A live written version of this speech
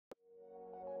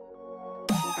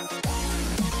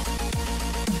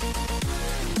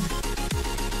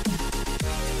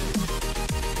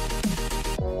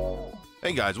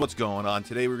Hey guys, what's going on?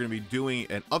 Today we're going to be doing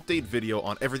an update video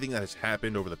on everything that has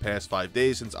happened over the past 5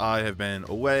 days since I have been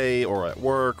away or at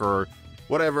work or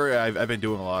whatever. I've been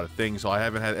doing a lot of things, so I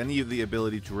haven't had any of the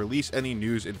ability to release any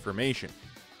news information.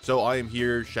 So I am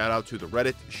here. Shout out to the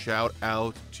Reddit, shout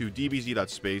out to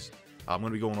DBZ.space. I'm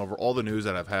going to be going over all the news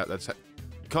that that's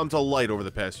come to light over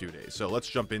the past few days. So let's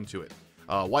jump into it.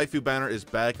 Waifu banner is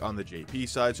back on the JP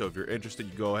side, so if you're interested,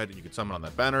 you go ahead and you can summon on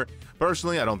that banner.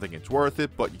 Personally, I don't think it's worth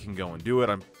it, but you can go and do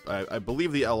it. I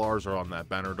believe the LRs are on that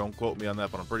banner. Don't quote me on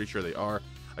that, but I'm pretty sure they are.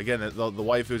 Again, the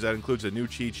waifus, that includes the new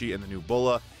Chi-Chi and the new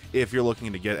Bulla. If you're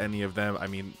looking to get any of them, I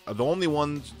mean, the only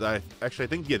ones that I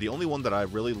think the only one that I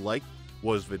really liked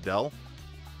was Videl.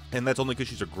 And that's only because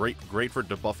she's great for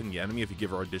debuffing the enemy if you give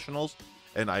her additionals.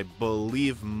 And I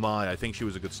believe I think she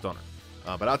was a good stunner.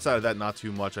 But outside of that, not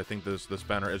too much. I think this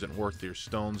banner isn't worth your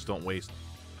stones. Don't waste.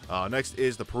 Next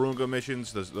is the Purunga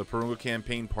missions, the Purunga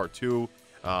campaign part 2.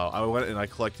 I went and I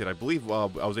collected, I believe I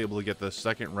was able to get the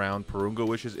second round Purunga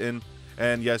wishes in.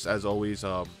 And yes, as always,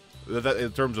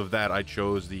 in terms of that, I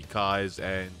chose the Kais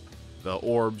and the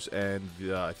Orbs, and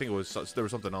I think there was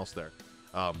something else there.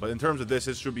 But in terms of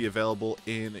this should be available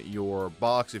in your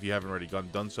box if you haven't already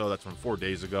done so. That's from 4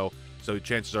 days ago. So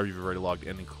chances are you've already logged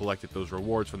in and collected those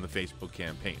rewards from the Facebook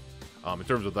campaign. In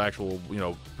terms of the actual,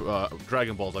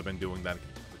 Dragon Balls, I've been doing that.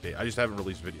 I just haven't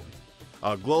released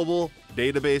videos. Global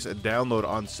database download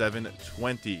on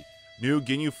 7/20. New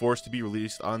Ginyu Force to be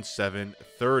released on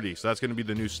 7/30. So that's going to be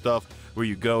the new stuff where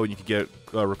you go and you can get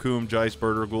Raccoon, Jais,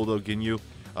 Birder, Guldo, Ginyu,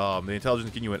 the Intelligence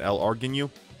Ginyu, and LR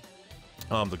Ginyu,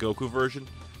 the Goku version.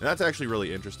 And that's actually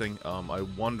really interesting. I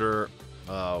wonder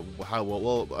how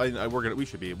well. We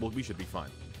should be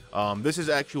fine. This is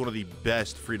actually one of the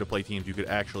best free-to-play teams you could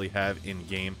actually have in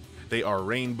game. They are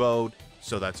rainbowed,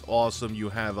 so that's awesome. You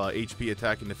have HP,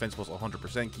 attack, and defense plus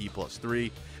 100%, key plus 3.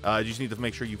 You just need to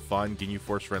make sure you find Ginyu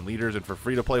Force friend leaders, and for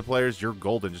free-to-play players, you're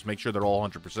golden. Just make sure they're all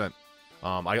 100%.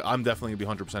 I'm definitely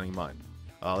gonna be 100%ing mine.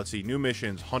 Let's see, new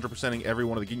missions. 100%ing every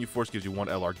one of the Ginyu Force gives you 1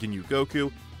 LR Ginyu Goku.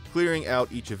 Clearing out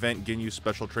each event Ginyu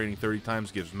special training 30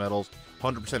 times gives medals.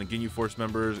 100% of Ginyu Force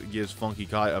members gives Funky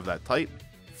Kai of that type.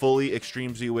 Fully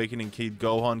Extreme Z Awakening Kid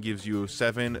Gohan gives you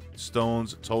 7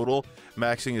 stones total.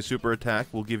 Maxing his super attack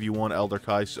will give you 1 Elder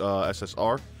Kai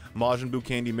SSR. Majin Buu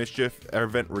Candy Mischief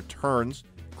event returns.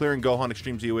 Clearing Gohan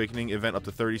Extreme Z Awakening event up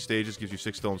to 30 stages gives you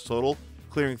 6 stones total.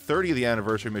 Clearing 30 of the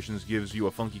anniversary missions gives you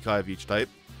a Funky Kai of each type.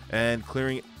 And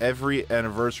clearing every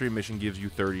anniversary mission gives you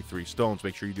 33 stones.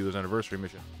 Make sure you do those anniversary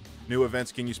missions. New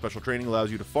events Ginyu Special Training allows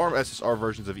you to farm SSR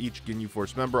versions of each Ginyu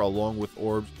Force member along with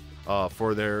orbs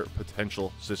for their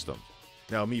potential systems.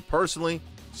 Now, me personally,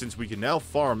 since we can now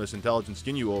farm this Intelligence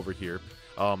Ginyu over here,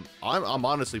 I'm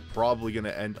honestly probably going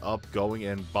to end up going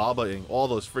and babaing all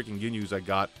those freaking Ginyus I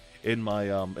got in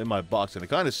my box, and it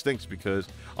kind of stinks because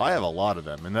I have a lot of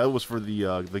them, and that was for the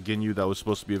Ginyu that was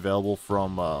supposed to be available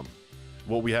from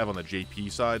what we have on the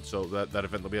JP side. So that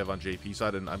event that we have on JP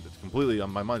side, and I'm completely,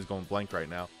 my mind's going blank right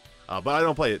now. But I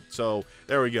don't play it, so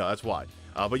there we go. That's why.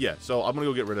 But yeah, so I'm gonna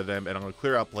go get rid of them, and I'm gonna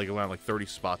clear up around 30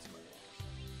 spots.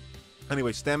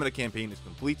 Anyway, stamina campaign is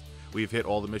complete. We've hit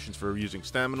all the missions for using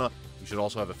stamina. You should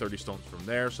also have the 30 stones from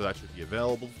there, so that should be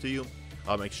available to you.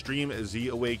 Extreme Z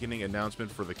Awakening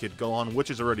announcement for the Kid Gohan, which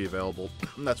is already available.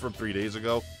 That's from 3 days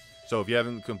ago. So if you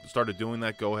haven't started doing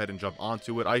that, go ahead and jump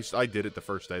onto it. I did it the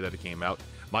first day that it came out.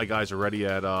 My guy's already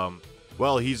at,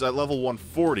 well, he's at level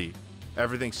 140.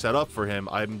 Everything's set up for him.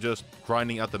 I'm just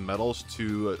grinding out the medals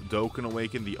to Dokkan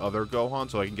Awaken the other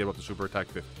Gohan so I can get up to Super Attack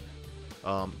 50.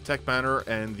 Tech Banner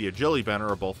and the Agility Banner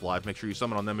are both live. Make sure you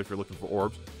summon on them if you're looking for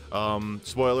orbs.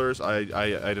 Spoilers, I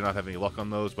did not have any luck on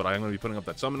those, but I'm going to be putting up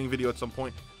that summoning video at some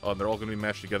point. They're all going to be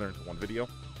mashed together into one video.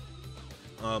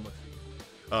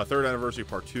 Third Anniversary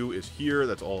Part 2 is here.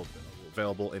 That's all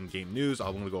available in game news.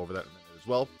 I'm going to go over that in a minute as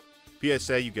well.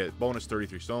 PSA, you get bonus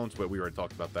 33 stones, but we already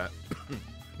talked about that.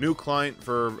 New client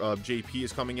for JP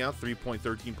is coming out,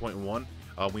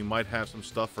 3.13.1. We might have some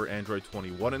stuff for Android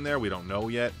 21 in there. We don't know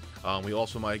yet. We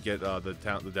also might get the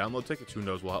download tickets. Who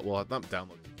knows? We'll have not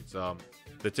download tickets.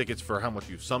 The tickets for how much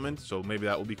you've summoned. So maybe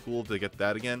that will be cool to get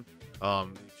that again.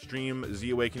 Extreme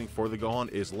Z Awakening for the Gohan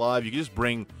is live. You can just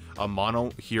bring a mono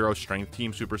hero strength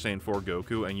team Super Saiyan 4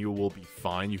 Goku and you will be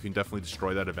fine. You can definitely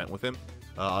destroy that event with him.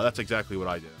 That's exactly what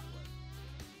I did.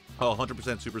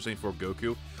 100% Super Saiyan 4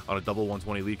 Goku on a double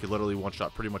 120 lead could literally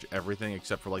one-shot pretty much everything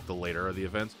except for like the later of the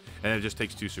events, and it just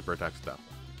takes 2 super attacks at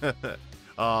that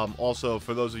point. Also,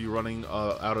 for those of you running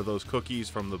out of those cookies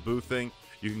from the Boo thing,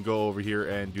 you can go over here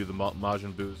and do the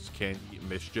Majin Buu's Candy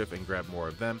Mischief and grab more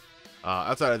of them.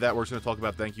 Outside of that, we're just going to talk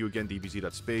about, thank you again,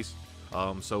 DBZ.space.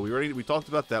 So we talked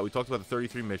about that. We talked about the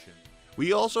 33 mission.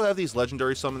 We also have these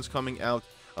legendary summons coming out.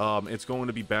 It's going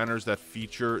to be banners that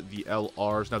feature the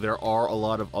LRs. Now, there are a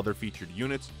lot of other featured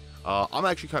units. I'm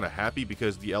actually kind of happy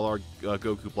because the LR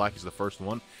Goku Black is the first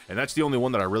one, and that's the only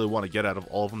one that I really want to get out of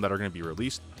all of them that are going to be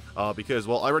released. Because,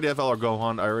 well, I already have LR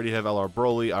Gohan, I already have LR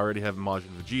Broly, I already have Majin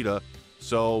Vegeta,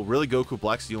 so really Goku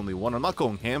Black's the only one. I'm not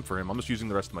going ham for him, I'm just using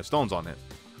the rest of my stones on it.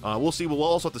 We'll see, we'll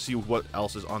also have to see what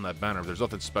else is on that banner. If there's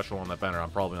nothing special on that banner,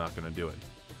 I'm probably not going to do it.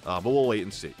 But we'll wait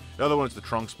and see. The other one is the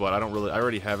Trunks, but I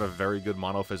already have a very good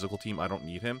mono physical team, I don't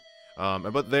need him.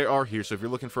 But they are here, so if you're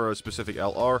looking for a specific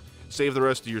LR, save the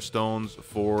rest of your stones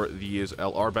for these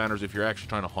LR banners if you're actually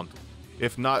trying to hunt them.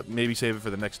 If not, maybe save it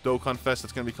for the next Dokkan Fest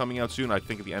that's going to be coming out soon, I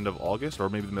think at the end of August, or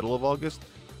maybe the middle of August.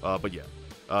 But yeah.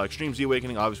 Extreme Z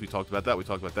Awakening, obviously we talked about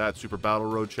that. Super Battle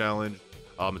Road Challenge.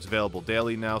 It's available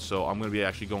daily now, so I'm going to be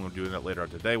actually going and doing that later on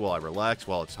today while I relax,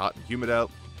 while it's hot and humid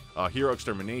out. Hero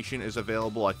Extermination is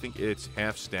available. I think it's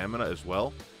half stamina as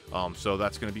well. So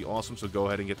that's going to be awesome, so go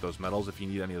ahead and get those medals if you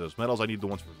need any of those medals. I need the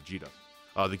ones for Vegeta.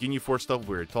 The Ginyu Force stuff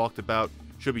we already talked about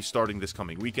should be starting this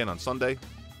coming weekend on Sunday.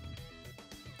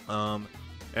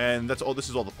 And that's all. This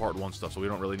is all the Part 1 stuff, so we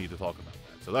don't really need to talk about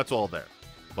that. So that's all there.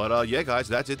 But yeah, guys,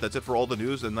 that's it. That's it for all the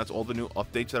news, and that's all the new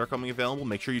updates that are coming available.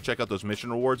 Make sure you check out those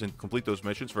mission rewards and complete those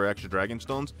missions for extra Dragon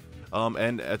Stones.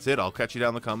 And that's it. I'll catch you down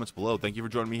in the comments below. Thank you for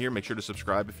joining me here. Make sure to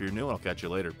subscribe if you're new, and I'll catch you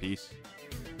later. Peace.